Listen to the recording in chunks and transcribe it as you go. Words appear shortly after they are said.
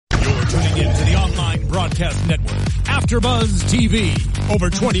tuning in to the online broadcast network, AfterBuzz TV. Over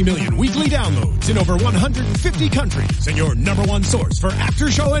 20 million weekly downloads in over 150 countries, and your number one source for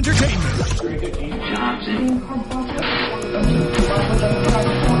after-show entertainment.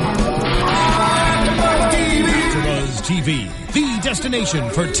 AfterBuzz TV, the destination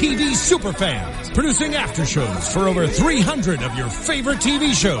for TV superfans, producing aftershows for over 300 of your favorite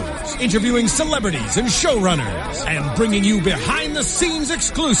TV shows, interviewing celebrities and showrunners, and bringing you behind-the-scenes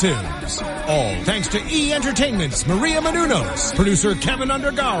exclusives. All thanks to E! Entertainment's Maria Menounos, producer Kevin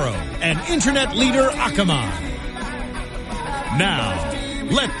Undergaro, and internet leader Akamai. Now,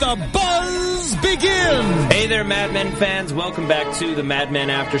 let the buzz begin! Hey there, Mad Men fans. Welcome back to the Mad Men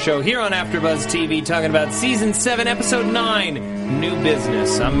After Show here on AfterBuzz TV, talking about Season 7, Episode 9, New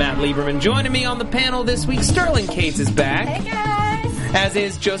Business. I'm Matt Lieberman. Joining me on the panel this week, Sterling Cates is back. Hey, guys! As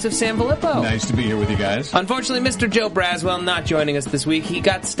is Joseph Sanfilippo. Nice to be here with you guys. Unfortunately, Mr. Joe Braswell not joining us this week. He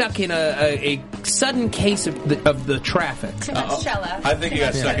got stuck in a sudden case of the traffic. Too much Coachella. I think he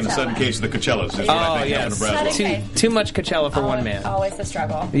got stuck in a sudden case of the Coachellas. Is what I think happened to Braswell. Too much Coachella for one man. Always the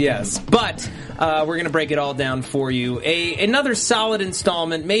struggle. Yes, but we're going to break it all down for you. Another solid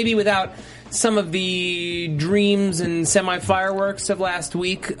installment, maybe without some of the dreams and semi-fireworks of last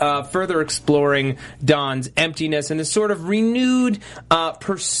week, further exploring Don's emptiness and his sort of renewed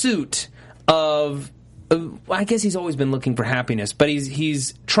pursuit of... I guess he's always been looking for happiness, but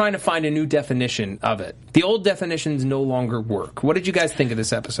he's trying to find a new definition of it. The old definitions no longer work. What did you guys think of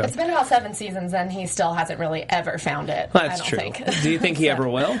this episode? It's been about 7 seasons, and he still hasn't really ever found it. That's I don't true. think. Do you think he ever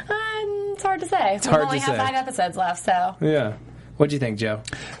will? It's hard to say. We only have 5 episodes left, so... Yeah. What do you think, Joe?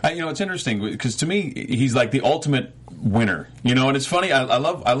 It's interesting because to me, he's like the ultimate winner. And it's funny. I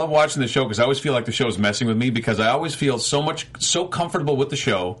love watching the show because I always feel like the show is messing with me because I always feel so comfortable with the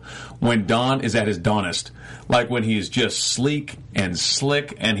show when Don is at his Donest. Like when he's just sleek and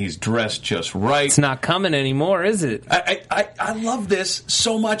slick and he's dressed just right. It's not coming anymore, is it? I love this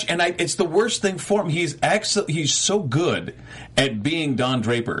so much, and it's the worst thing for him. He's so good at being Don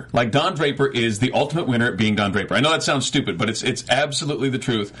Draper. Like Don Draper is the ultimate winner at being Don Draper. I know that sounds stupid, but it's absolutely the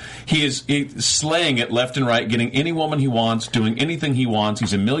truth. He's slaying it left and right, getting any woman he wants, doing anything he wants.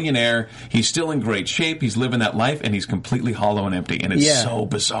 He's a millionaire. He's still in great shape. He's living that life, and he's completely hollow and empty, and it's so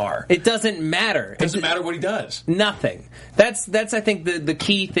bizarre. It doesn't matter. It doesn't matter what he does. Nothing. That's I think the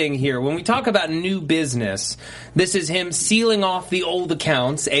key thing here. When we talk about new business, this is him sealing off the old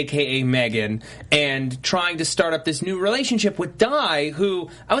accounts, a.k.a. Megan, and trying to start up this new relationship with Di, who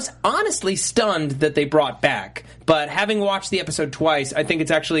I was honestly stunned that they brought back. But having watched the episode twice, I think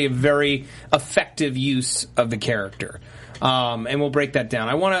it's actually a very effective use of the character. And we'll break that down.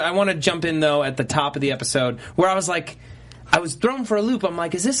 I want to jump in, though, at the top of the episode, where I was like... I was thrown for a loop. I'm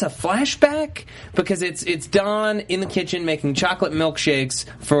like, is this a flashback? Because it's Don in the kitchen making chocolate milkshakes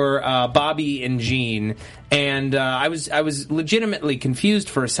for Bobby and Jean, and I was legitimately confused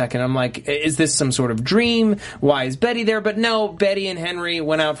for a second. I'm like, is this some sort of dream? Why is Betty there? But no, Betty and Henry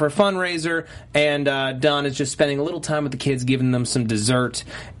went out for a fundraiser, and Don is just spending a little time with the kids, giving them some dessert.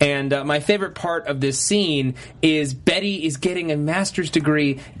 And my favorite part of this scene is Betty is getting a master's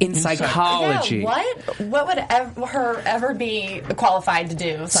degree in psychology. Yeah, what would her ever be qualified to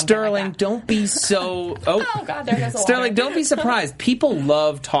do? Sterling, like don't be so... Oh, God, there goes the Sterling, water. Don't be surprised. People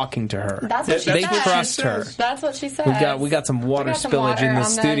love talking to her. That's what she They said. trust her. That's what she said. We got some water spillage in the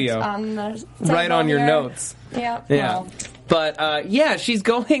studio. Right on your notes. Yeah. Yeah. But, she's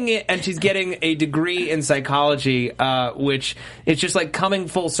going in and she's getting a degree in psychology, which it's just like coming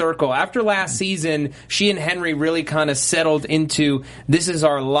full circle. After last season, she and Henry really kind of settled into, this is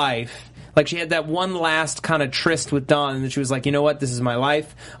our life. Like, she had that one last kind of tryst with Don, and then she was like, you know what, this is my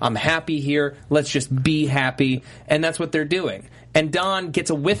life. I'm happy here. Let's just be happy. And that's what they're doing. And Don gets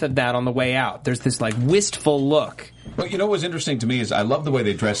a whiff of that on the way out. There's this, like, wistful look. Well, you know what's interesting to me is I love the way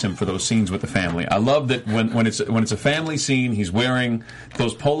they dress him for those scenes with the family. I love that when it's a family scene, he's wearing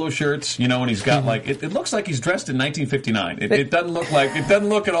those polo shirts, and he's got like it looks like he's dressed in 1959. It doesn't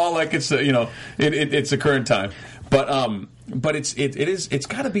look at all like it's it's a current time. But it's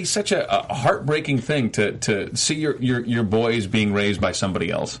got to be such a heartbreaking thing to see your boys being raised by somebody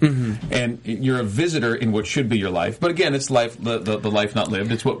else, and you're a visitor in what should be your life. But again, it's life, the life not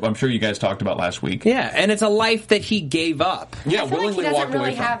lived. It's what I'm sure you guys talked about last week. Yeah, and it's a life that he gave up. Yeah, I feel willingly like he walked doesn't away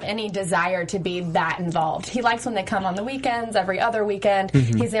really from. have any desire to be that involved. He likes when they come on the weekends, every other weekend.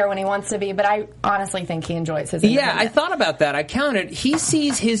 He's there when he wants to be, but I honestly think he enjoys his independence. Yeah, I thought about that. I counted. He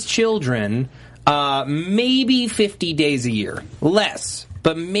sees his children maybe 50 days a year. Less,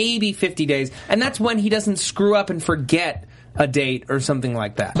 but maybe 50 days. And that's when he doesn't screw up and forget a date or something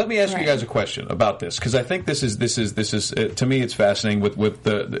like that. Let me ask you guys a question about this, because I think this is to me it's fascinating with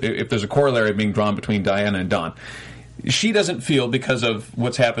if there's a corollary being drawn between Diana and Dawn. She doesn't feel, because of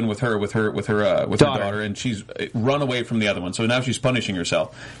what's happened with her daughter, and she's run away from the other one. So now she's punishing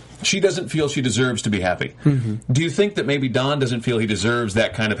herself. She doesn't feel she deserves to be happy. Mm-hmm. Do you think that maybe Don doesn't feel he deserves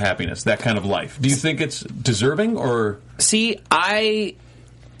that kind of happiness, that kind of life? Do you think it's deserving, or? See, I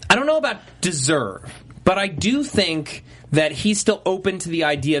don't know about deserve, but I do think that he's still open to the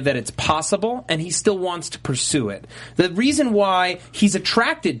idea that it's possible, and he still wants to pursue it. The reason why he's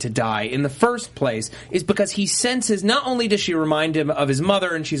attracted to Di in the first place is because he senses, not only does she remind him of his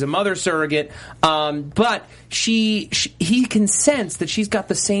mother, and she's a mother surrogate, but he can sense that she's got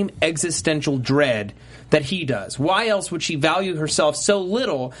the same existential dread that he does. Why else would she value herself so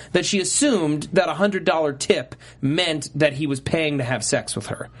little that she assumed that a $100 tip meant that he was paying to have sex with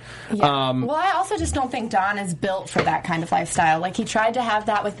her? Yeah. Well, I also just don't think Don is built for that kind of lifestyle. Like, he tried to have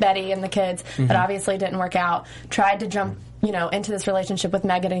that with Betty and the kids, but obviously didn't work out. Tried to jump, into this relationship with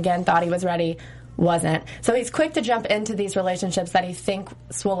Megan again, thought he was ready. Wasn't. So he's quick to jump into these relationships that he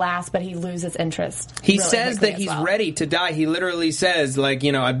thinks will last, but he loses interest. He says that he's ready to die. He literally says,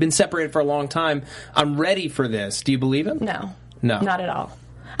 I've been separated for a long time. I'm ready for this. Do you believe him? No. Not at all.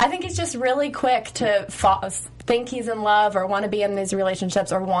 I think he's just really quick to think he's in love or want to be in these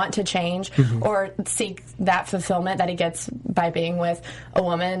relationships or want to change or seek that fulfillment that he gets by being with a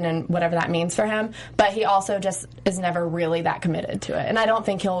woman and whatever that means for him. But he also just is never really that committed to it. And I don't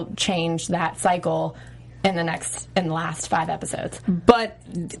think he'll change that cycle in the last 5 episodes. But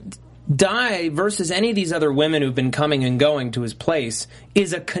Di, versus any of these other women who've been coming and going to his place,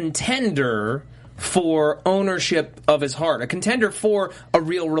 is a contender for ownership of his heart, a contender for a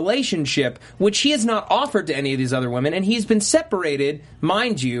real relationship, which he has not offered to any of these other women, and he's been separated,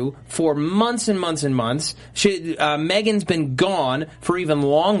 mind you, for months and months and months. Megan's been gone for even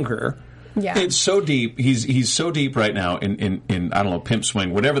longer. Yeah. It's so deep. He's so deep right now in I don't know, pimp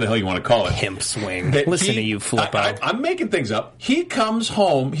swing, whatever the hell you want to call it. Pimp swing. Listen to you, Flippo. I'm making things up. He comes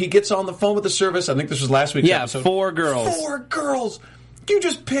home. He gets on the phone with the service. I think this was last week's episode. Yeah, 4 girls. 4 girls. You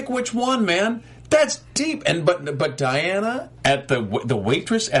just pick which one, man. That's deep. And but Diana, at the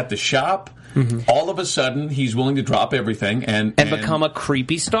waitress at the shop, all of a sudden he's willing to drop everything and become a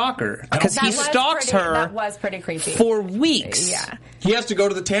creepy stalker, because he stalks her. That was pretty creepy for weeks. Yeah, he has to go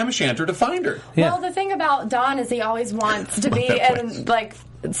to the Tam O'Shanter to find her. Yeah. Well, the thing about Don is he always wants to be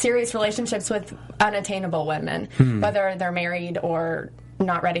in serious relationships with unattainable women, whether they're married or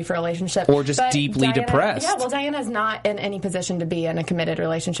not ready for a relationship. Or just deeply depressed. Yeah, well, Diana's not in any position to be in a committed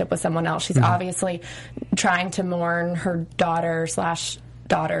relationship with someone else. She's obviously trying to mourn her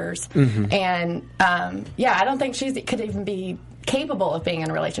daughter/daughters. And, I don't think she could even be capable of being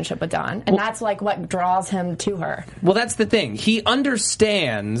in a relationship with Don. And that's, what draws him to her. Well, that's the thing. He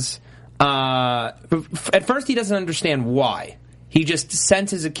understands... at first, he doesn't understand why. He just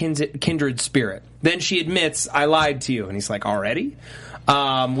senses a kindred spirit. Then she admits, I lied to you. And he's like, already?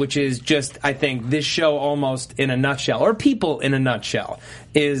 Which is just, I think, this show almost in a nutshell, or people in a nutshell,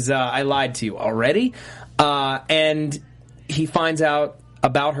 is I lied to you already. And he finds out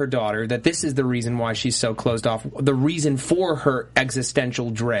about her daughter, that this is the reason why she's so closed off, the reason for her existential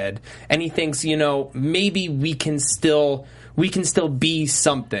dread. And he thinks, maybe we can still be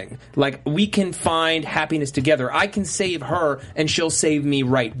something. Like, we can find happiness together. I can save her, and she'll save me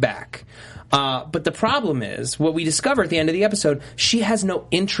right back. But the problem is, what we discover at the end of the episode, she has no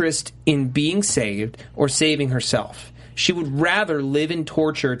interest in being saved or saving herself. She would rather live in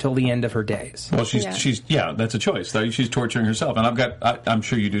torture till the end of her days. Well, she's that's a choice. She's torturing herself, and I'm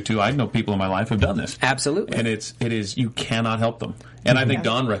sure you do too. I know people in my life who've done this. Absolutely, and it is you cannot help them. And I think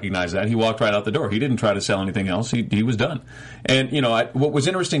Don recognized that. He walked right out the door. He didn't try to sell anything else. He was done. And what was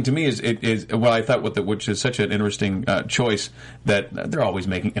interesting to me is what I thought which is such an interesting choice, that they're always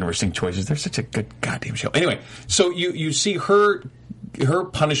making interesting choices. They're such a good goddamn show. Anyway, so you see her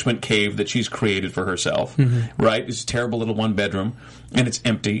punishment cave that she's created for herself, right? It's a terrible little 1-bedroom, and it's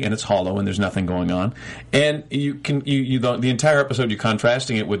empty, and it's hollow, and there's nothing going on. And the entire episode, you're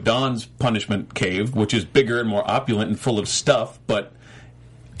contrasting it with Dawn's punishment cave, which is bigger and more opulent and full of stuff, but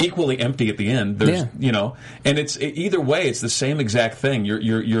equally empty at the end. There's, and it's either way, it's the same exact thing.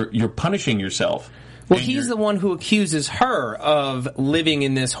 You're punishing yourself. Well, he's the one who accuses her of living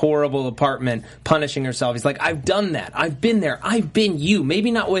in this horrible apartment, punishing herself. He's like, I've done that. I've been there. I've been you.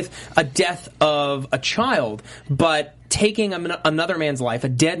 Maybe not with a death of a child, but taking another man's life, a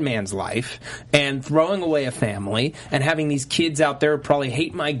dead man's life, and throwing away a family, and having these kids out there who probably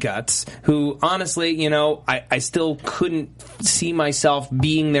hate my guts, who honestly, you know, I still couldn't see myself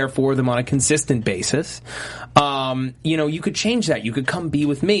being there for them on a consistent basis. You know, you could change that. You could come be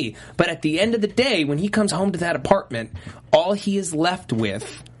with me. But at the end of the day, when he comes home to that apartment, all he is left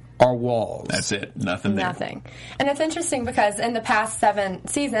with are walls. That's it. Nothing there. Nothing. And it's interesting because in the past 7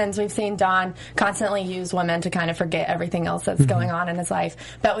 seasons, we've seen Don constantly use women to kind of forget everything else that's going on in his life.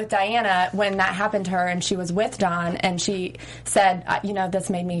 But with Diana, when that happened to her and she was with Don and she said, you know, this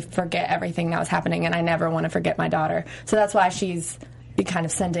made me forget everything that was happening and I never want to forget my daughter. So that's why she's kind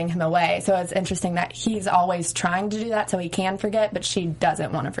of sending him away. So it's interesting that he's always trying to do that so he can forget, but she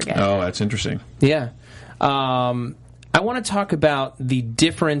doesn't want to forget. Oh, that's interesting. Yeah. I want to talk about the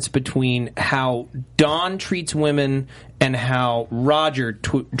difference between how Don treats women and how Roger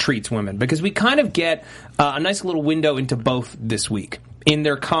treats women, because we kind of get a nice little window into both this week in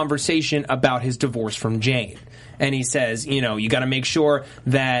their conversation about his divorce from Jane. And he says, you know, you got to make sure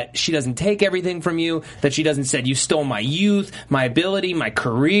that she doesn't take everything from you, that she doesn't say, you stole my youth, my ability, my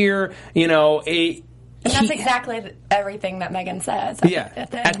career, you know. And that's exactly everything that Megan says.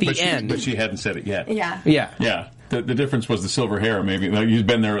 At the end. But she hadn't said it yet. Yeah. The difference was the silver hair, maybe. You'd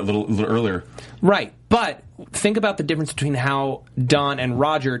been there a little earlier. Right. But think about the difference between how Don and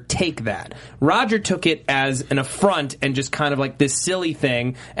Roger take that. Roger took it as an affront and just kind of like this silly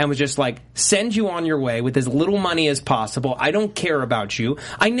thing and was just like, send you on your way with as little money as possible. I don't care about you.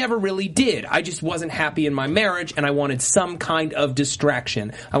 I never really did. I just wasn't happy in my marriage and I wanted some kind of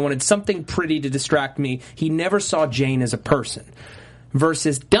distraction. I wanted something pretty to distract me. He never saw Jane as a person.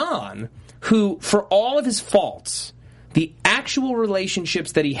 Versus Don, who, for all of his faults, the actual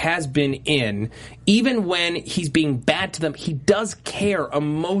relationships that he has been in, even when he's being bad to them, he does care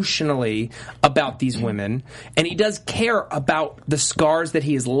emotionally about these women, and he does care about the scars that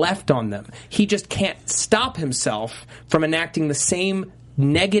he has left on them. He just can't stop himself from enacting the same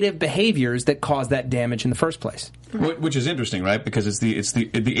negative behaviors that caused that damage in the first place. Which is interesting, right? Because it's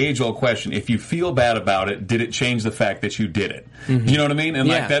the age-old question. If you feel bad about it, did it change the fact that you did it? Mm-hmm. You know what I mean? And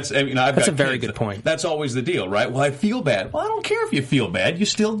yeah. like that's I've got a very kids. Good point. That's always the deal, right? Well, I feel bad. Well, I don't care if you feel bad. You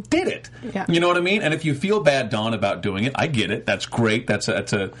still did it. Yeah. You know what I mean? And if you feel bad, Dawn, about doing it, I get it. That's great.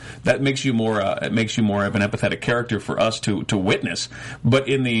 That makes you more it makes you more of an empathetic character for us to witness. But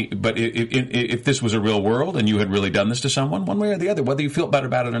if this was a real world and you had really done this to someone, one way or the other, whether you feel better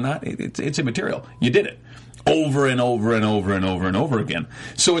about it or not, it's immaterial. You did it. Over and over and over and over and over again.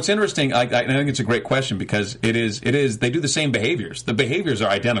 So it's interesting. I think it's a great question because it is. They do the same behaviors. The behaviors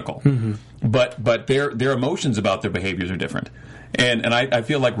are identical, but their emotions about their behaviors are different. And I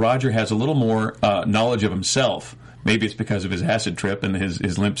feel like Roger has a little more knowledge of himself. Maybe it's because of his acid trip and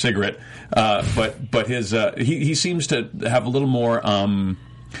his limp cigarette. But his he seems to have a little more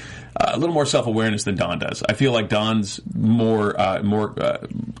self-awareness than Don does. I feel like Don's more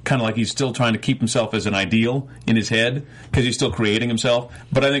kind of like he's still trying to keep himself as an ideal in his head because he's still creating himself.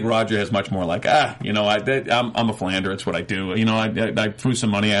 But I think Roger has much more like, I'm a philanderer. It's what I do. You know, I threw some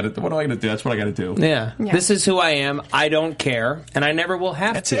money at it. What am I going to do? That's what I got to do. Yeah. This is who I am. I don't care, and I never will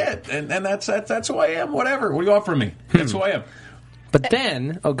have to. That's it. And that's who I am. Whatever. What do you want from me? That's who I am. But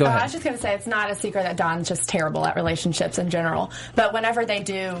then, go ahead. I was just going to say, it's not a secret that Don's just terrible at relationships in general. But whenever they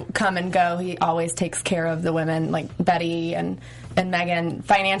do come and go, he always takes care of the women, like Betty and Megan,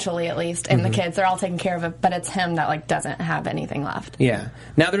 financially at least, and the kids. They're all taken care of, but it's him that doesn't have anything left. Yeah.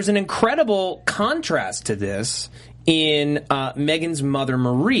 Now, there's an incredible contrast to this in Megan's mother,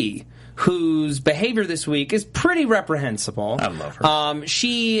 Marie, whose behavior this week is pretty reprehensible. I love her.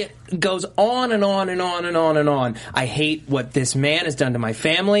 She goes on and on and on and on and on. I hate what this man has done to my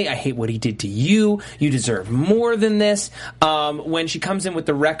family. I hate what he did to you. You deserve more than this. When she comes in with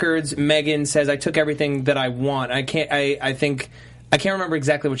the records, Megan says, I took everything that I want. I can't remember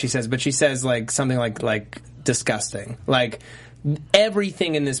exactly what she says, but she says something like disgusting. Like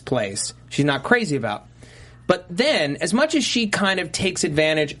everything in this place she's not crazy about. But then, as much as she kind of takes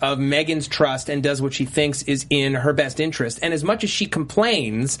advantage of Megan's trust and does what she thinks is in her best interest, and as much as she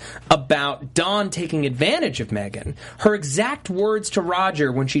complains about Don taking advantage of Megan, her exact words to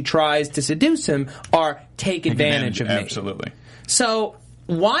Roger when she tries to seduce him are, take advantage of me. Absolutely. So,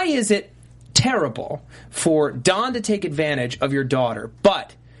 why is it terrible for Don to take advantage of your daughter,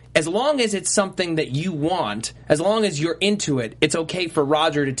 but as long as it's something that you want, as long as you're into it, it's okay for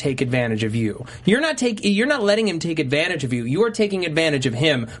Roger to take advantage of you. You're not letting him take advantage of you. You are taking advantage of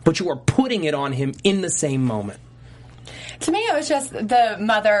him, but you are putting it on him in the same moment. To me, it was just the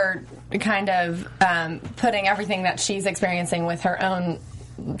mother kind of putting everything that she's experiencing with her own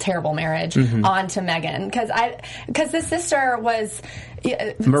terrible marriage onto Megan, because the sister was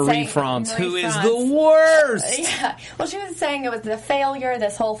Marie France, who is the worst. Yeah, well, she was saying it was a failure,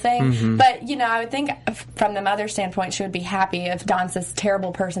 this whole thing. But I would think from the mother's standpoint, she would be happy if Don's this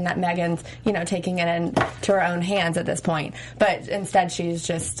terrible person that Megan's taking it into her own hands at this point. But instead, she's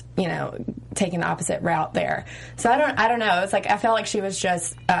just taking the opposite route there. So I don't know. It's like I felt like she was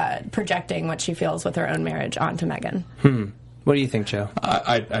just projecting what she feels with her own marriage onto Megan. What do you think, Joe?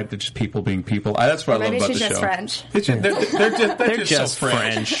 I just people being people. That's what I love about the show. Maybe she's just French. They're just so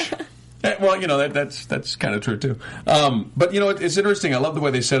French. Well, that's kind of true too. But it's interesting. I love the way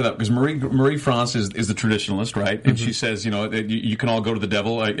they set it up because Marie France is the traditionalist, right? And she says, you can all go to the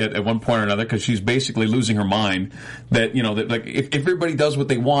devil at one point or another because she's basically losing her mind. That that like if everybody does what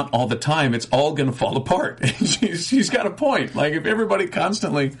they want all the time, it's all going to fall apart. And she's got a point. Like if everybody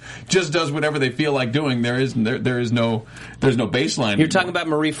constantly just does whatever they feel like doing, there's no baseline. You're talking about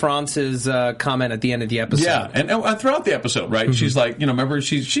Marie France's comment at the end of the episode. Yeah, and throughout the episode, right? She's like, remember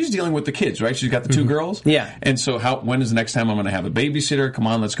she's dealing with the kids, right? She's got the two girls. Yeah. And so when is the next time I'm going to have a babysitter? Come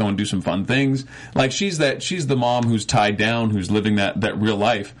on, let's go and do some fun things. Like she's the mom who's tied down, who's living that real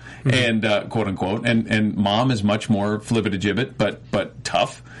life, and quote unquote. And mom is much more flibbertigibbet, but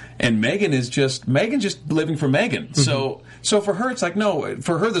tough. And Megan just living for Megan. So for her, it's like, no,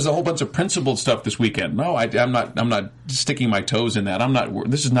 for her, there's a whole bunch of principled stuff this weekend. No, I'm not sticking my toes in that.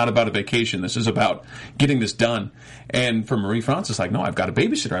 This is not about a vacation. This is about getting this done. And for Marie France, it's like, no, I've got a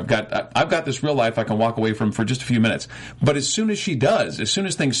babysitter. I've got this real life I can walk away from for just a few minutes. But as soon as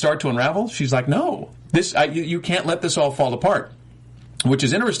things start to unravel, she's like, no, you can't let this all fall apart. Which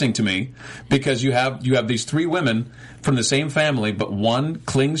is interesting to me because you have these three women from the same family, but one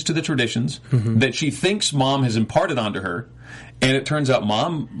clings to the traditions that she thinks mom has imparted onto her, and it turns out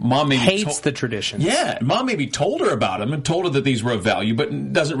mom maybe hates the traditions. Yeah, mom maybe told her about them and told her that these were of value,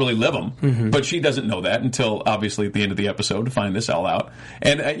 but doesn't really live them. But she doesn't know that until obviously at the end of the episode to find this all out.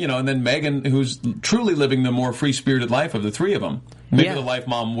 And and then Megan, who's truly living the more free spirited life of the three of them. Maybe the life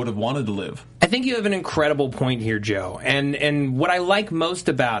mom would have wanted to live. I think you have an incredible point here, Joe. And what I like most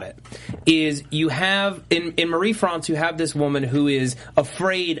about it is you have, in Marie France, you have this woman who is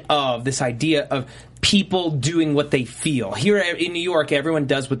afraid of this idea of people doing what they feel. Here in New York, everyone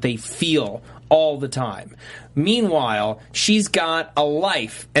does what they feel all the time. Meanwhile, she's got a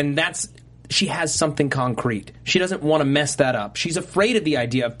life, and she has something concrete. She doesn't want to mess that up. She's afraid of the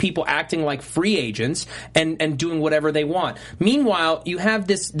idea of people acting like free agents and doing whatever they want. Meanwhile, you have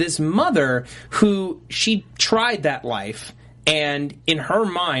this mother who she tried that life and in her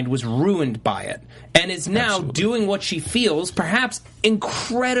mind was ruined by it and is now doing what she feels, perhaps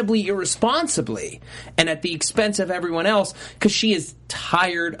incredibly irresponsibly and at the expense of everyone else because she is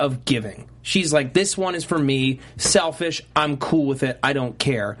tired of giving. She's like, this one is for me, selfish, I'm cool with it, I don't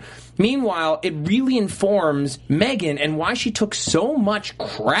care. Meanwhile, it really informs Megan and why she took so much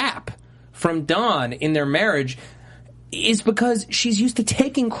crap from Don in their marriage is because she's used to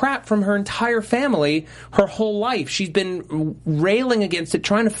taking crap from her entire family her whole life. She's been railing against it,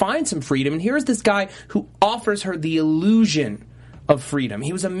 trying to find some freedom. And here's this guy who offers her the illusion of freedom.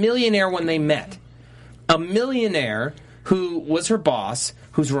 He was a millionaire when they met. A millionaire who was her boss,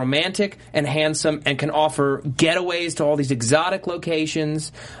 who's romantic and handsome and can offer getaways to all these exotic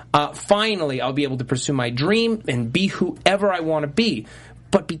locations. Finally, I'll be able to pursue my dream and be whoever I want to be.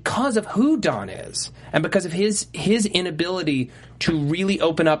 But because of who Don is, and because of his inability to really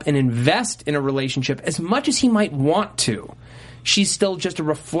open up and invest in a relationship as much as he might want to, she's still just a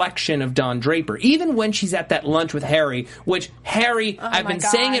reflection of Don Draper. Even when she's at that lunch with Harry, which Harry, I've been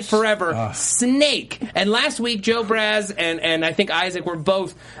saying it forever, snake. And last week, Joe Braz and I think Isaac were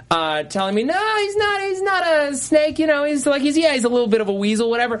both telling me, no, he's not a snake. He's a little bit of a weasel,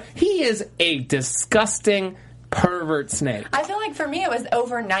 whatever. He is a disgusting pervert snake. I feel like for me it was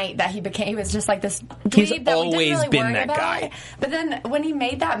overnight that he was just like this dweeb He's that always we didn't really been worry that about. guy. But then when he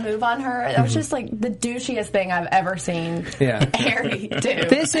made that move on her, that was just like the douchiest thing I've ever seen Harry do.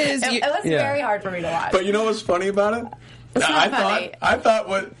 This is it was very hard for me to watch. But you know what's funny about it? It's not funny. I thought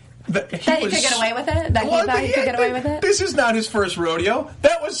what that he could get away with it? That he thought he could get away with it? This is not his first rodeo.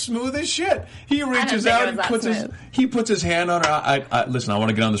 That was smooth as shit. He reaches out and puts his hand on her. Listen, I want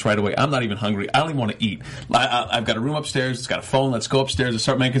to get on this right away. I'm not even hungry. I don't even want to eat. I've got a room upstairs. It's got a phone. Let's go upstairs and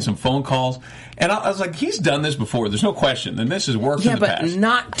start making some phone calls. And I was like, he's done this before. There's no question. And this has worked in the past. Yeah, but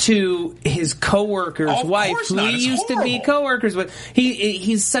not to his coworker's wife, who he used to be coworkers with.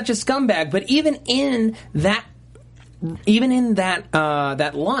 He's such a scumbag. But even in that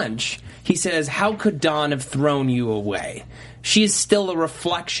lunch, he says, how could Don have thrown you away? she is still a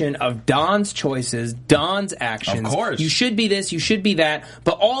reflection of Don's choices, Don's actions. Of course. You should be this, you should be that,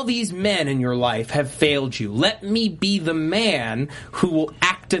 but all these men in your life have failed you. Let me be the man who will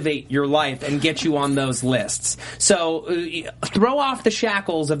activate your life and get you on those lists. So throw off the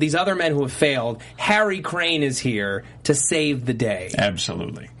shackles of these other men who have failed. Harry Crane is here to save the day.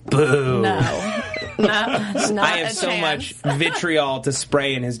 Absolutely. Boo. No, not I have a so chance. much vitriol to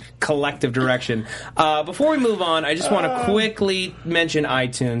spray in his collective direction. Before we move on, I just want to quickly mention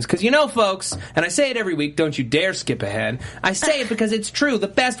iTunes. Because folks, and I say it every week, don't you dare skip ahead. I say it because it's true. The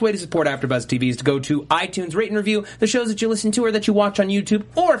best way to support AfterBuzz TV is to go to iTunes, rate and review the shows that you listen to or that you watch on YouTube.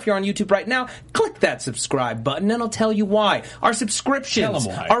 Or if you're on YouTube right now, click that subscribe button and I'll tell you why. Our subscriptions,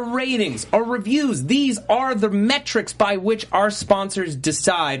 our ratings, our reviews, these are the metrics by which our sponsors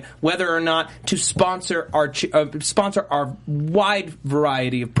decide whether or not to sponsor our wide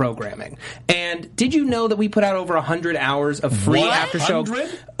variety of programming. And did you know that we put out over 100 hours of free after show?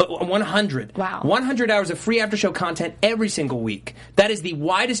 100. Wow. 100 hours of free after show content every single week. That is the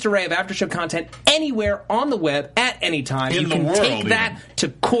widest array of after show content anywhere on the web at any time. In you the can world, take that even. to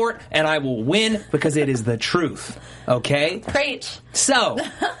court and I will win because it is the truth. Okay? Preach. So,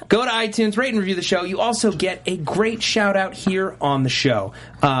 go to iTunes, rate and review the show. You also get a great shout out here on the show.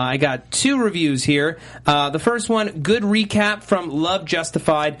 I got 2 reviews here. The first one, good recap from Love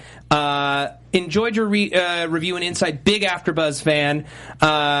Justified. Enjoyed your review and insight. Big AfterBuzz fan.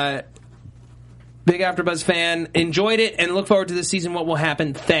 Big AfterBuzz fan. Enjoyed it and look forward to this season. What will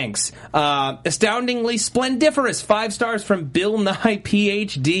happen? Thanks. Astoundingly splendiferous. 5 stars from Bill Nye,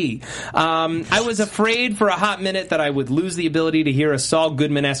 PhD. I was afraid for a hot minute that I would lose the ability to hear a Saul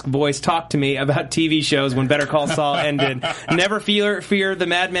Goodman-esque voice talk to me about TV shows when Better Call Saul ended. Never fear. The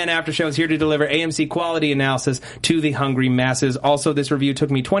Madman After Show is here to deliver AMC quality analysis to the hungry masses. Also, this review took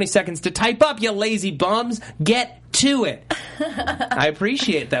me 20 seconds to type up, you lazy bums. Get to it. I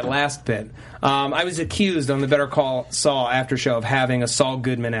appreciate that last bit. I was accused on the Better Call Saul after show of having a Saul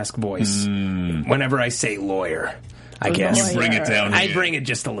Goodman-esque voice. Whenever I say lawyer, I guess. You bring it down I here. bring it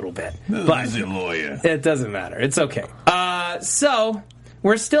just a little bit. But he's a lawyer. It doesn't matter. It's okay. So,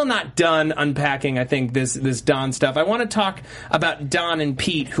 we're still not done unpacking, I think, this Don stuff. I want to talk about Don and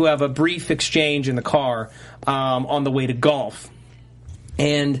Pete, who have a brief exchange in the car on the way to golf.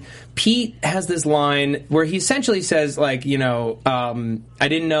 And Pete has this line where he essentially says, like, I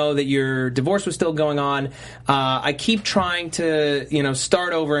didn't know that your divorce was still going on. I keep trying to,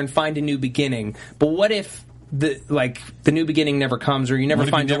 start over and find a new beginning. But what if the new beginning never comes, or you never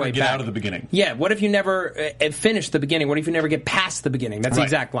find your way get back out of the beginning? Yeah. What if you never finish the beginning? What if you never get past the beginning? That's the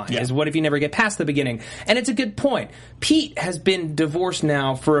exact line. Yeah. Is what if you never get past the beginning? And it's a good point. Pete has been divorced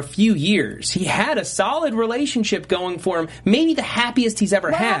now for a few years. He had a solid relationship going for him, maybe the happiest he's ever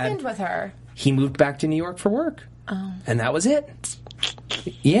What had. happened with her? He moved back to New York for work. Oh. And that was it.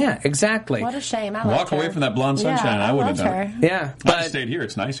 Yeah, exactly. What a shame. I Walk loved her. away from that blonde sunshine. Yeah, I would have loved done it. her. Yeah, I but stayed here.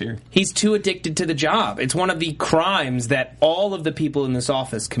 It's nice here. he's too addicted to the job. It's one of the crimes that all of the people in this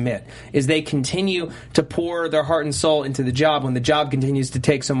office commit, is they continue to pour their heart and soul into the job when the job continues to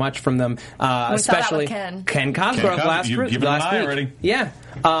take so much from them, especially Ken Cosgrove last You've given him an eye week. already. Yeah.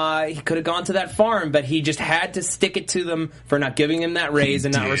 He could have gone to that farm, but he just had to stick it to them for not giving him that raise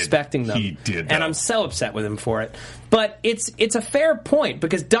and not did. respecting them. He did, And though. I'm so upset with him for it. But it's a fair point,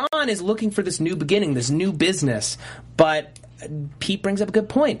 because Don is looking for this new beginning, this new business, but Pete brings up a good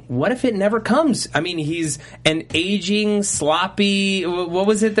point. What if it never comes? I mean, he's an aging, sloppy... What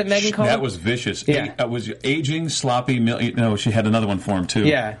was it that Megan called That him? was vicious. Yeah. It was aging, sloppy... No, she had another one for him, too.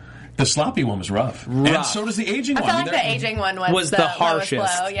 Yeah. The sloppy one was rough. And so does the aging I one. feel like the aging one was the lowest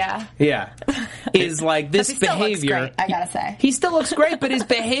harshest. blow, yeah. Yeah. Is like this But he still looks behavior... great, I gotta say. He still looks great, but his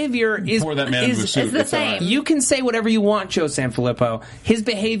behavior is... Pour that man into a suit. is the It's all same. right. You can say whatever you want, Joe Sanfilippo. His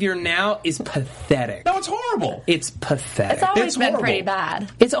behavior now is pathetic. No, it's horrible. It's pathetic. It's always It's been horrible. pretty bad.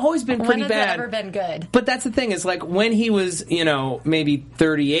 It's always been pretty When has bad. it ever been good? But that's the thing, is like when he was, maybe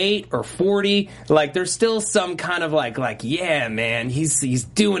 38 or 40, like there's still some kind of like yeah, man, he's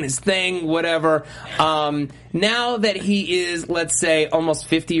doing his thing, whatever. Now that he is, let's say, almost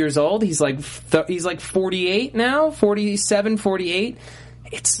 50 years old, he's like 48 now, 47, 48.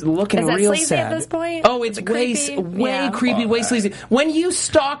 It's looking Is that real sleazy sad at this point? Oh, it's Is it way creepy? way Yeah. creepy, way sleazy. When you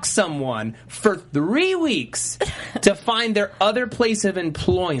stalk someone for 3 weeks to find their other place of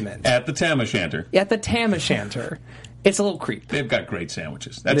employment At the Tam O'Shanter. at the Tam O'Shanter, It's a little creep. They've got great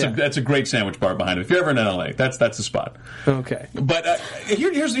sandwiches. That's a great sandwich bar behind it. If you're ever in LA, that's the spot. Okay. But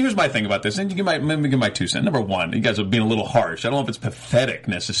here's my thing about this, and let me give my 2 cents. Number one, you guys are being a little harsh. I don't know if it's pathetic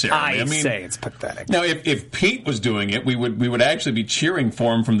necessarily. I mean, say it's pathetic. Now, if Pete was doing it, we would actually be cheering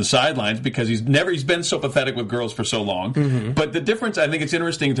for him from the sidelines because he's been so pathetic with girls for so long. Mm-hmm. But the difference, I think it's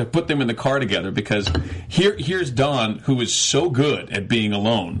interesting to put them in the car together because here's Don, who is so good at being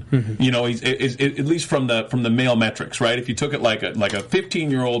alone. Mm-hmm. You know, he's at least from the male metrics. Right? If you took it like a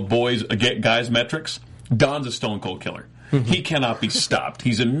 15-year-old guy's metrics, Don's a stone cold killer. Mm-hmm. He cannot be stopped.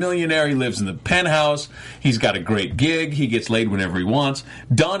 He's a millionaire. He lives in the penthouse. He's got a great gig. He gets laid whenever he wants.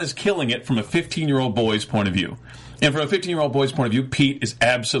 Don is killing it from a 15-year-old boy's point of view. And from a 15-year-old boy's point of view, Pete is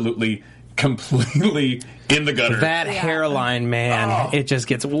absolutely, completely in the gutter. That hairline, man, it just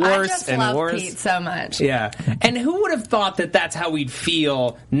gets worse and worse. I just love Pete so much. Yeah. And who would have thought that that's how we'd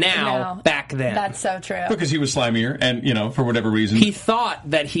feel now back then? That's so true. Because he was slimier and, you know, for whatever reason. He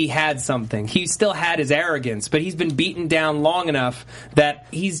thought that he had something. He still had his arrogance, but he's been beaten down long enough that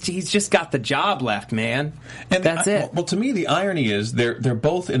he's just got the job left, man. And that's it. Well, to me, the irony is they're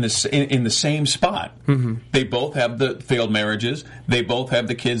both in the same spot. Mm-hmm. They both have the failed marriages. They both have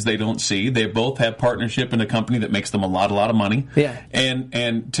the kids they don't see. They both have partnership in a company that makes them a lot of money. Yeah.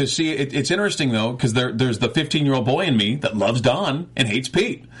 And to see it's interesting though because there's the 15-year-old boy in me that loves Don and hates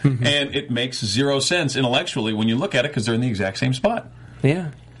Pete, mm-hmm. and it makes zero sense intellectually when you look at it because they're in the exact same spot.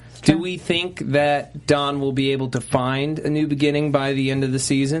 Yeah. Do we think that Don will be able to find a new beginning by the end of the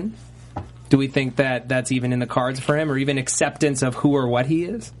season? Do we think that that's even in the cards for him, or even acceptance of who or what he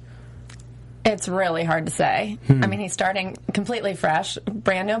is? It's really hard to say. I mean, he's starting completely fresh,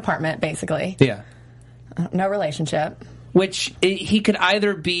 brand new apartment, basically. Yeah. No relationship. Which he could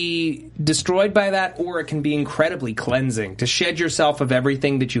either be destroyed by that, or it can be incredibly cleansing to shed yourself of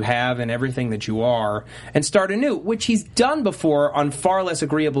everything that you have and everything that you are and start anew, which he's done before on far less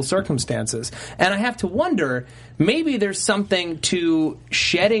agreeable circumstances. And I have to wonder, maybe there's something to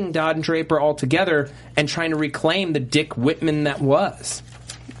shedding Don Draper altogether and trying to reclaim the Dick Whitman that was.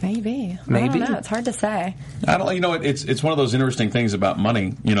 Maybe. I don't know. It's hard to say. I don't. You know, it's one of those interesting things about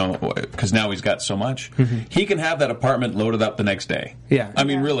money. You know, because now he's got so much. Mm-hmm. He can have that apartment loaded up the next day. Yeah. I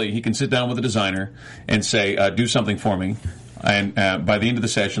mean, really, he can sit down with a designer and say, "Do something for me." And by the end of the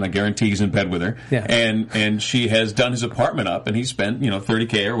session, I guarantee he's in bed with her. Yeah. And she has done his apartment up, and he spent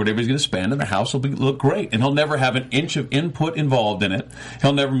 $30K or whatever he's going to spend, and the house will look great. And he'll never have an inch of input involved in it.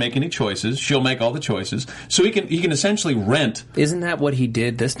 He'll never make any choices. She'll make all the choices. So he can essentially rent. Isn't that what he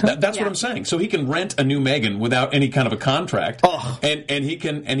did this time? That's what I'm saying. So he can rent a new Megan without any kind of a contract. Oh. And he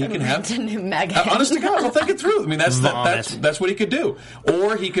can have a new Megan. Honest to God, well, think it through. I mean, that's what he could do.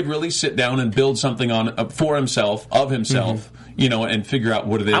 Or he could really sit down and build something for himself, of himself. Mm-hmm. And figure out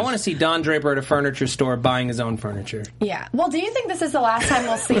what it is. I want to see Don Draper at a furniture store buying his own furniture. Yeah. Well, do you think this is the last time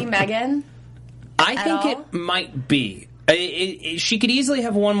we'll see Megan? I think it might be. She could easily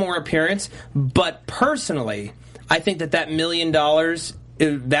have one more appearance, but personally, I think that $1 million,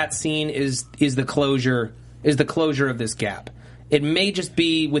 that scene is the closure of this gap. It may just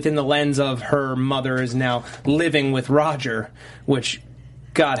be within the lens of her mother is now living with Roger, which,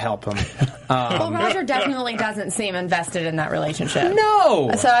 God help him. Well, Roger definitely doesn't seem invested in that relationship. No.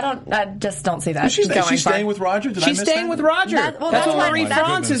 So I just don't see that. She's staying with Roger? She's staying with Roger. That's what Marie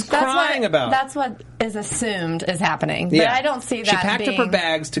France is crying about. That's what is assumed is happening. But I don't see that. She packed up her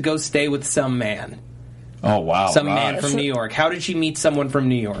bags to go stay with some man. Oh, wow. Some man from New York. How did she meet someone from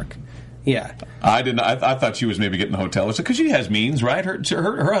New York? Yeah. I didn't. I thought she was maybe getting the hotel. Because she has means, right?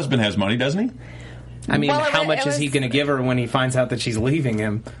 Her husband has money, doesn't he? I mean, how much is he going to give her when he finds out that she's leaving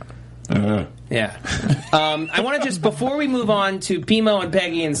him? Yeah. I want to just, before we move on to Pimo and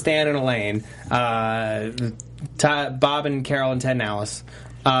Peggy and Stan and Elaine, Bob and Carol and Ted and Alice,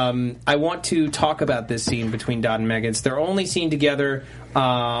 I want to talk about this scene between Don and Megan. It's their only scene together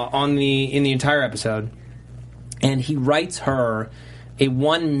in the entire episode. And he writes her a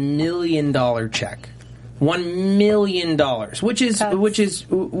 $1 million check. $1 million, which is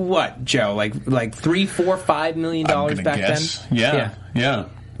what, Joe? Like $3, $4, $5 million back guess. Then? Yeah.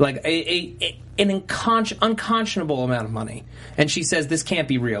 Like an unconscionable amount of money. And she says, "This can't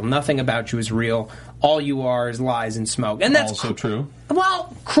be real. Nothing about you is real. All you are is lies and smoke." And that's also true.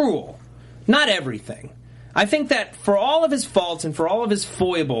 Well, cruel. Not everything. I think that for all of his faults and for all of his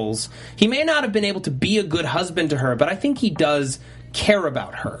foibles, he may not have been able to be a good husband to her, but I think he does care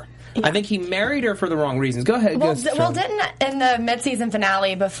about her. Yeah. I think he married her for the wrong reasons. Go ahead. Well, didn't in the mid-season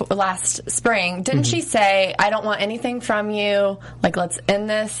finale last spring, didn't she say, "I don't want anything from you. Like, let's end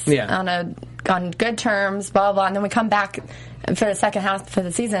this on on good terms, blah, blah, and then we come back for the second half of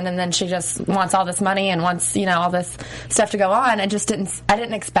the season, and then she just wants all this money and wants, all this stuff to go on. I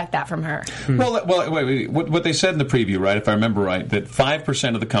didn't expect that from her. Well, wait. What they said in the preview, right, if I remember right, that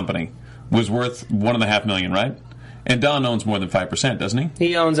 5% of the company was worth $1.5 million, right? And Don owns more than 5%, doesn't he?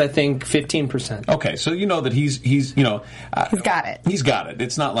 He owns, I think, 15%. Okay, so you know that he's he's got it. He's got it.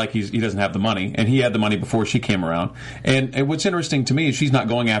 It's not like he doesn't have the money, and he had the money before she came around. And what's interesting to me is she's not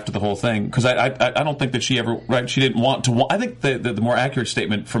going after the whole thing, because I don't think that she ever, right, she didn't want to. I think the more accurate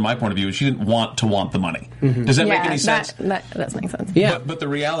statement from my point of view is she didn't want the money. Mm-hmm. Does that make any sense? That does make sense. Yeah. But the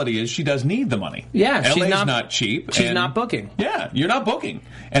reality is she does need the money. Yeah, LA's not cheap. She's not booking. Yeah, you're not booking.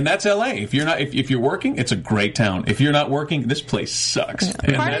 And that's LA. If you're working, it's a great town. If you're not working, this place sucks.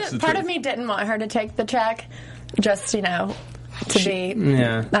 Yeah. Part of me didn't want her to take the check, just I don't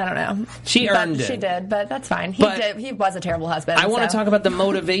know. She earned it. She did, but that's fine. He was a terrible husband. I want to talk about the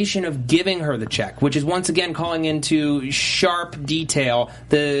motivation of giving her the check, which is once again calling into sharp detail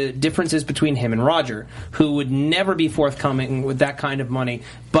the differences between him and Roger, who would never be forthcoming with that kind of money.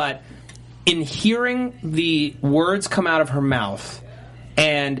 But in hearing the words come out of her mouth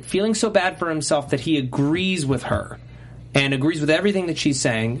and feeling so bad for himself that he agrees with her and agrees with everything that she's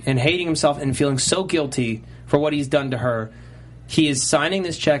saying, and hating himself and feeling so guilty for what he's done to her, he is signing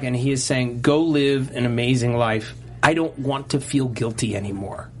this check and he is saying, go live an amazing life. I don't want to feel guilty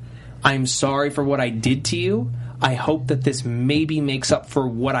anymore. I'm sorry for what I did to you. I hope that this maybe makes up for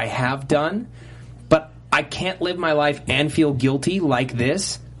what I have done, but I can't live my life and feel guilty like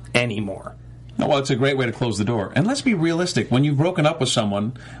this anymore. Well, it's a great way to close the door. And let's be realistic. When you've broken up with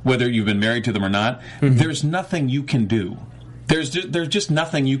someone, whether you've been married to them or not, there's nothing you can do. There's just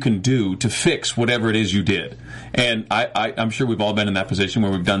nothing you can do to fix whatever it is you did. And I'm sure we've all been in that position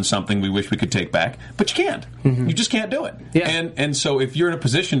where we've done something we wish we could take back, but you can't. You just can't do it. Yeah. And so if you're in a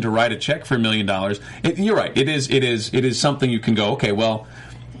position to write a check for $1 million, you're right. It is something you can go, okay, well,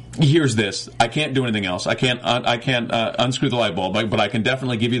 here's this. I can't do anything else. I can't unscrew the light bulb, but I can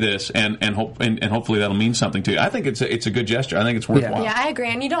definitely give you this, and hopefully that'll mean something to you. I think it's a good gesture. I think it's worthwhile. Yeah, I agree.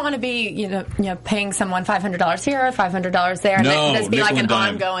 And you don't want to be paying someone $500 here, $500 there, and this be like an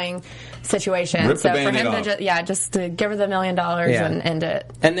ongoing situation. Rip so the for him Band-Aid to just to give her the $1 million and end it.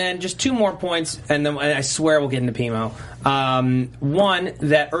 And then just two more points, and then I swear we'll get into Pimo. One,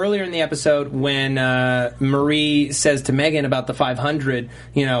 that earlier in the episode when Marie says to Megan about the $500,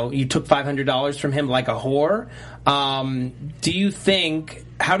 you took $500 from him like a whore. How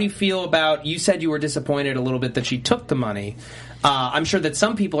do you feel about, you said you were disappointed a little bit that she took the money. I'm sure that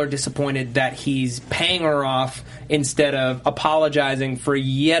some people are disappointed that he's paying her off instead of apologizing for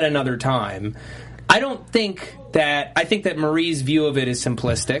yet another time. I think that Marie's view of it is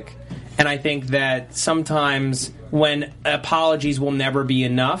simplistic, and I think that sometimes when apologies will never be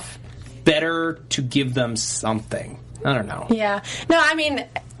enough, better to give them something. I don't know. Yeah. No, I mean,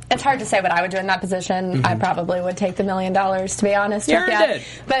 it's hard to say what I would do in that position. I probably would take the $1 million, to be honest with you.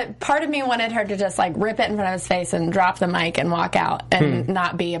 But part of me wanted her to just rip it in front of his face and drop the mic and walk out and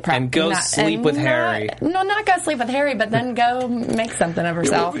not be a problem. And go sleep with Harry. No, not go sleep with Harry, but then go make something of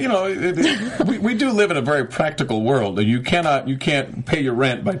herself. We do live in a very practical world. You can't pay your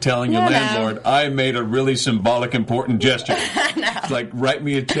rent by telling your landlord, I made a really symbolic, important gesture. It's like, write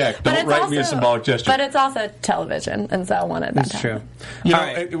me a check. Don't write me a symbolic gesture. But it's also television, and so I wanted that. That's true. All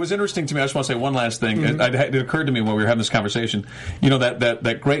right. It was interesting to me. I just want to say one last thing. It occurred to me when we were having this conversation.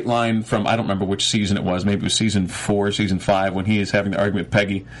 That great line from, I don't remember which season it was. Maybe it was season 4, season 5, when he is having the argument with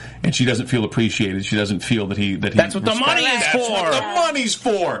Peggy, and she doesn't feel appreciated. She doesn't feel that he. That's what the money is for. That's what the money's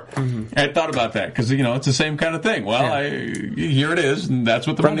for. I thought about that because it's the same kind of thing. Well, here it is, and that's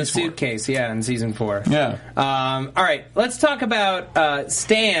what the money's for. From the suitcase, in season 4. Yeah. All right, let's talk about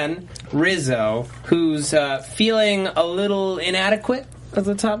Stan Rizzo, who's feeling a little inadequate at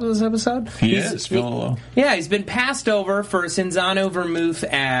the top of this episode. He's feeling low. Yeah, he's been passed over for a Cinzano Vermouth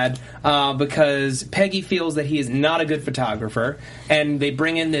ad because Peggy feels that he is not a good photographer, and they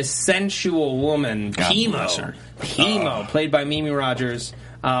bring in this sensual woman, Pimo, played by Mimi Rogers,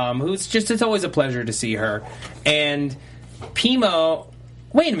 it's always a pleasure to see her. And Pimo...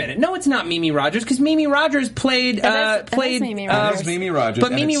 Wait a minute. No, it's not Mimi Rogers, because Mimi Rogers played... It is Mimi Rogers. It's Mimi Rogers.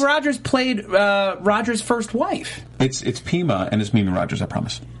 But Mimi Rogers played Rogers' first wife. It's Pima, and it's Mimi Rogers, I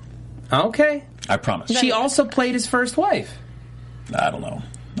promise. Okay. I promise. She also played his first wife. I don't know.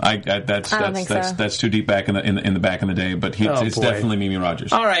 That's too deep back in the back in the day, but it's definitely Mimi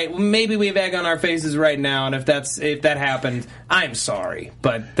Rogers. All right, maybe we have egg on our faces right now, and if that happened, I'm sorry,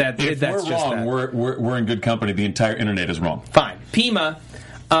 but if that's we're wrong, we're in good company. The entire internet is wrong. Fine, Pima.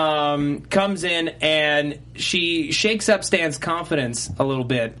 comes in and she shakes up Stan's confidence a little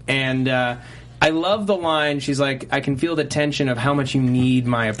bit. And I love the line. She's like, I can feel the tension of how much you need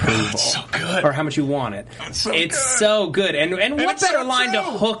my approval. It's so good. Or how much you want it. It's so good. And what better so line to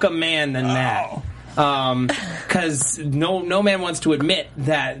true. hook a man than that? Because no man wants to admit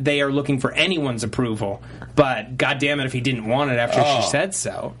that they are looking for anyone's approval. But God damn it, if he didn't want it after she said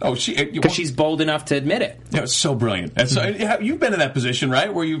so. Oh, because she's bold enough to admit it. Yeah, it's so brilliant. And so you've been in that position,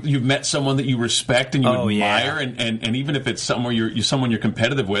 right, where you've met someone that you respect and you admire, and even if it's someone you're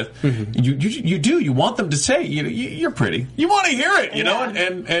competitive with, you want them to say you're pretty. You want to hear it, you know,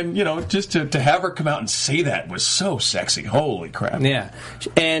 and you know, just to have her come out and say that was so sexy. Holy crap! Yeah,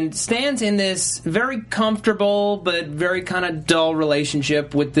 and Stan's in this very comfortable but very kind of dull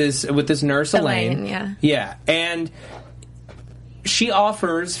relationship with this nurse Elaine. Yeah, and she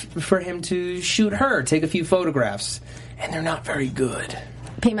offers for him to shoot her, take a few photographs, and they're not very good.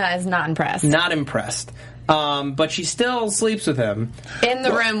 Pima is not impressed. Not impressed. But she still sleeps with him. In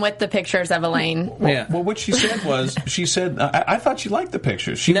the room with the pictures of Elaine. Well, what she said was, I thought she liked the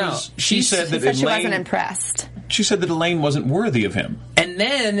pictures. She said that she wasn't impressed. She said that Elaine wasn't worthy of him. And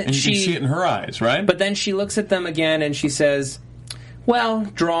then you can see it in her eyes, right? But then she looks at them again and she says, well,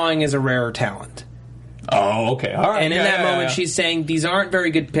 drawing is a rarer talent. Oh, okay. All right. And in that moment, she's saying, these aren't very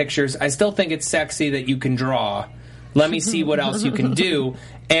good pictures. I still think it's sexy that you can draw. Let me see what else you can do.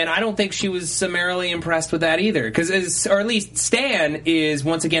 And I don't think she was summarily impressed with that either. Or at least Stan is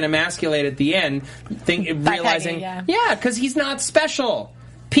once again emasculated at the end, realizing, because he's not special.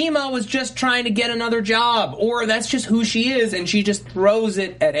 Pima was just trying to get another job, or that's just who she is, and she just throws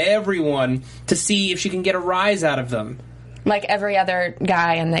it at everyone to see if she can get a rise out of them. Like every other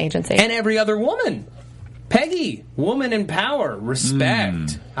guy in the agency. And every other woman. Peggy, woman in power,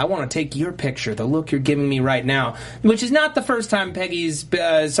 respect. I want to take your picture, the look you're giving me right now, which is not the first time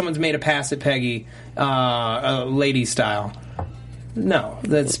someone's made a pass at Peggy, lady style. No,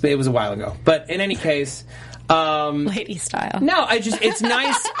 it was a while ago. But in any case, lady style. No, it's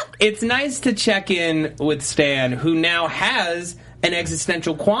nice. It's nice to check in with Stan, who now has an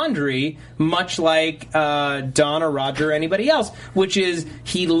existential quandary, much like Don or Roger or anybody else, which is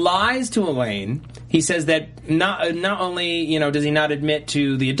he lies to Elaine. He says that not only does he not admit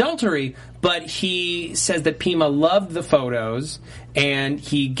to the adultery, but he says that Pima loved the photos, and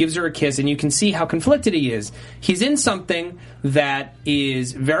he gives her a kiss, and you can see how conflicted he is. He's in something that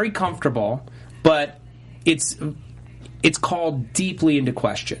is very comfortable, but it's called deeply into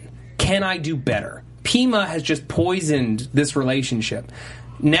question. Can I do better? Pima has just poisoned this relationship.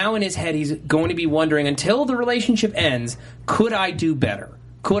 Now in his head, he's going to be wondering, until the relationship ends, could I do better?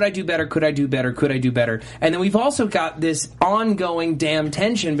 Could I do better? Could I do better? Could I do better? And then we've also got this ongoing damn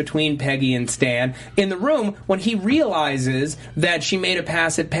tension between Peggy and Stan in the room when he realizes that she made a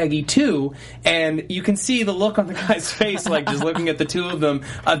pass at Peggy too, and you can see the look on the guy's face, like just looking at the two of them,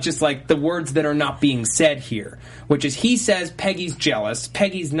 of just like the words that are not being said here, which is he says Peggy's jealous.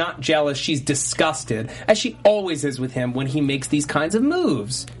 Peggy's not jealous. She's disgusted, as she always is with him when he makes these kinds of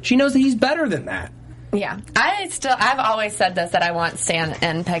moves. She knows that he's better than that. Yeah. I've always said this, that I want Stan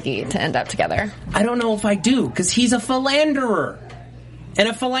and Peggy to end up together. I don't know if I do, because he's a philanderer. And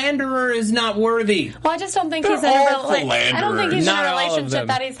a philanderer is not worthy. Well, I just don't think he's in a relationship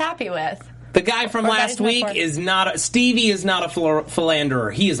that he's happy with. The guy from last week is not Stevie is not a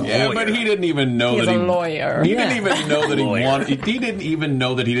philanderer. He is a lawyer. Yeah, but he didn't even know He's that a lawyer. He didn't even know that he didn't even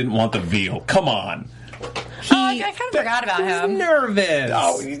know that he didn't want the veal. Come on. I kind of forgot about him. He's nervous.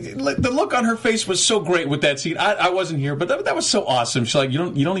 Oh, the look on her face was so great with that scene. I wasn't here, but that was so awesome. She's like, you're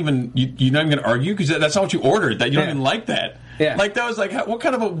not even going to argue because that's not what you ordered. That you don't even like that. Yeah. Like that was like, what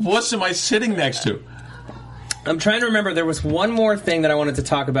kind of a wuss am I sitting next to? I'm trying to remember. There was one more thing that I wanted to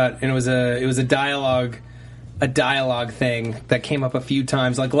talk about, and it was a dialogue thing that came up a few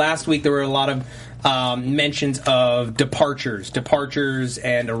times. Like last week, there were a lot of mentions of departures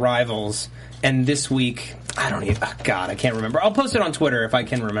and arrivals. And this week, I don't even... Oh God, I can't remember. I'll post it on Twitter if I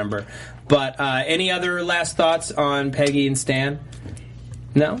can remember. But any other last thoughts on Peggy and Stan?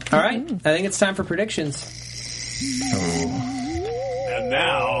 No? All right. I think it's time for predictions. And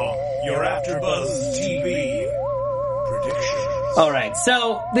now, your AfterBuzz TV predictions. All right.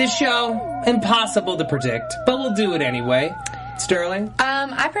 So, this show, impossible to predict, but we'll do it anyway. Sterling?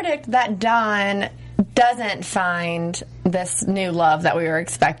 I predict that Don doesn't find this new love that we were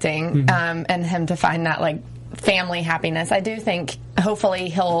expecting, and him to find that like family happiness. I do think hopefully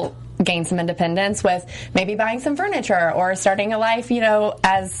he'll gain some independence with maybe buying some furniture or starting a life,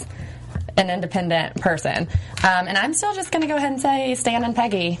 as an independent person. And I'm still just going to go ahead and say Stan and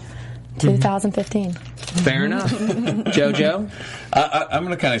Peggy. 2015. Fair enough. JoJo? I'm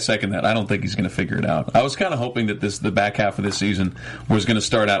going to kind of second that. I don't think he's going to figure it out. I was kind of hoping that the back half of this season was going to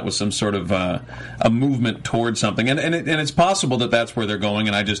start out with some sort of a movement towards something, and it's possible that that's where they're going.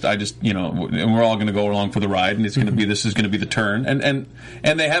 And I just and we're all going to go along for the ride, and this is going to be the turn, and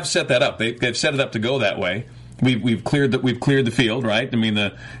they have set that up. They've set it up to go that way. We've cleared the field, right? I mean,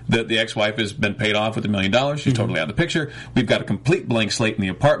 the ex-wife has been paid off with $1 million. She's totally out of the picture. We've got a complete blank slate in the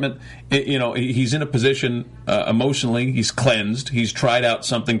apartment. He's in a position emotionally. He's cleansed. He's tried out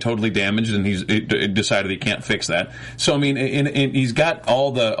something totally damaged, and he's decided he can't fix that. So I mean, he's got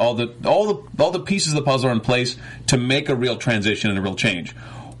all the pieces of the puzzle in place to make a real transition and a real change,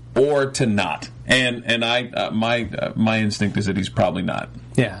 or to not. And my instinct is that he's probably not.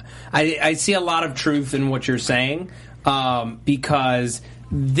 Yeah, I see a lot of truth in what you're saying, because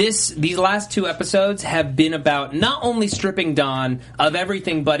these last 2 episodes have been about not only stripping Don of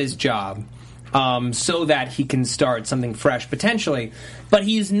everything but his job, so that he can start something fresh potentially, but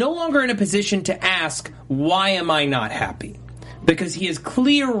he is no longer in a position to ask, why am I not happy? Because he has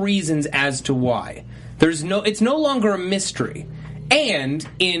clear reasons as to why. It's no longer a mystery. And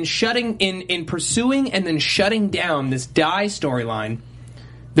in pursuing and then shutting down this Die storyline,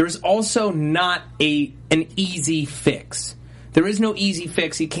 there's also not an easy fix. There is no easy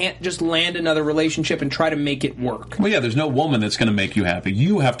fix. You can't just land another relationship and try to make it work. Well, yeah, there's no woman that's going to make you happy.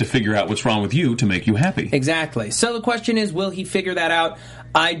 You have to figure out what's wrong with you to make you happy. Exactly. So the question is, will he figure that out?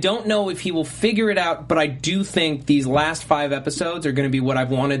 I don't know if he will figure it out, but I do think these last 5 episodes are going to be what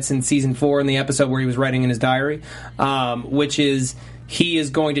I've wanted since season 4 in the episode where he was writing in his diary, which is he is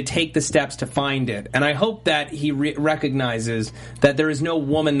going to take the steps to find it. And I hope that he recognizes that there is no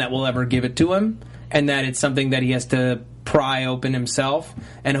woman that will ever give it to him, and that it's something that he has to pry open himself,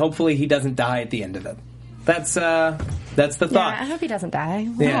 and hopefully he doesn't die at the end of it. That's the thought. Yeah, I hope he doesn't die.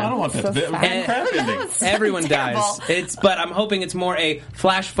 Yeah. No, I don't want that to be. Everyone dies. But I'm hoping it's more a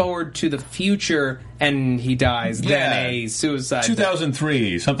flash forward to the future and he dies than a suicide.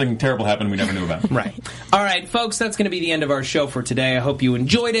 2003, something terrible happened we never knew about. Right. All right, folks, that's going to be the end of our show for today. I hope you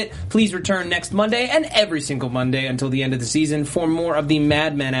enjoyed it. Please return next Monday and every single Monday until the end of the season for more of the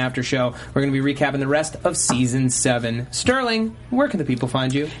Mad Men After Show. We're going to be recapping the rest of Season 7. Sterling, where can the people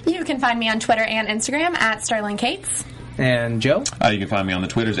find you? You can find me on Twitter and Instagram at Sterling Cates. And Joe? You can find me on the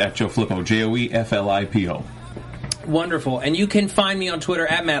Twitters at Joe Flippo, JoeFlipo. Wonderful. And you can find me on Twitter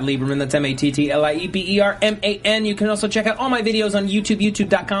at Matt Lieberman. That's MattLieberman. You can also check out all my videos on YouTube,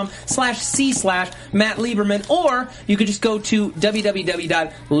 youtube.com/c/Matt Lieberman. Or you could just go to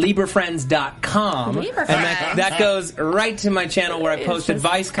www.lieberfriends.com. And that goes right to my channel where I post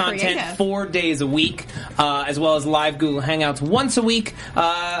advice content 4 days a week, as well as live Google Hangouts once a week.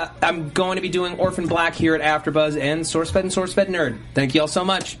 I'm going to be doing Orphan Black here at AfterBuzz and SourceFed and SourceFed Nerd. Thank you all so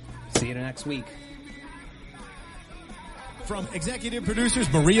much. See you next week. From executive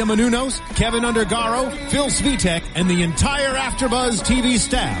producers Maria Menounos, Kevin Undergaro, Phil Svitek, and the entire AfterBuzz TV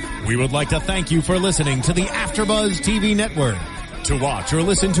staff, we would like to thank you for listening to the AfterBuzz TV network. To watch or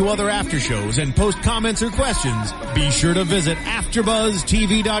listen to other after shows and post comments or questions, be sure to visit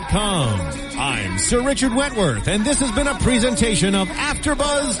AfterBuzzTV.com. I'm Sir Richard Wentworth, and this has been a presentation of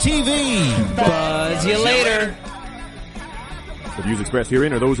AfterBuzz TV. Buzz you later. The views expressed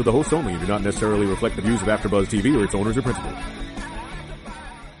herein are those of the hosts only and do not necessarily reflect the views of AfterBuzz TV or its owners or principals.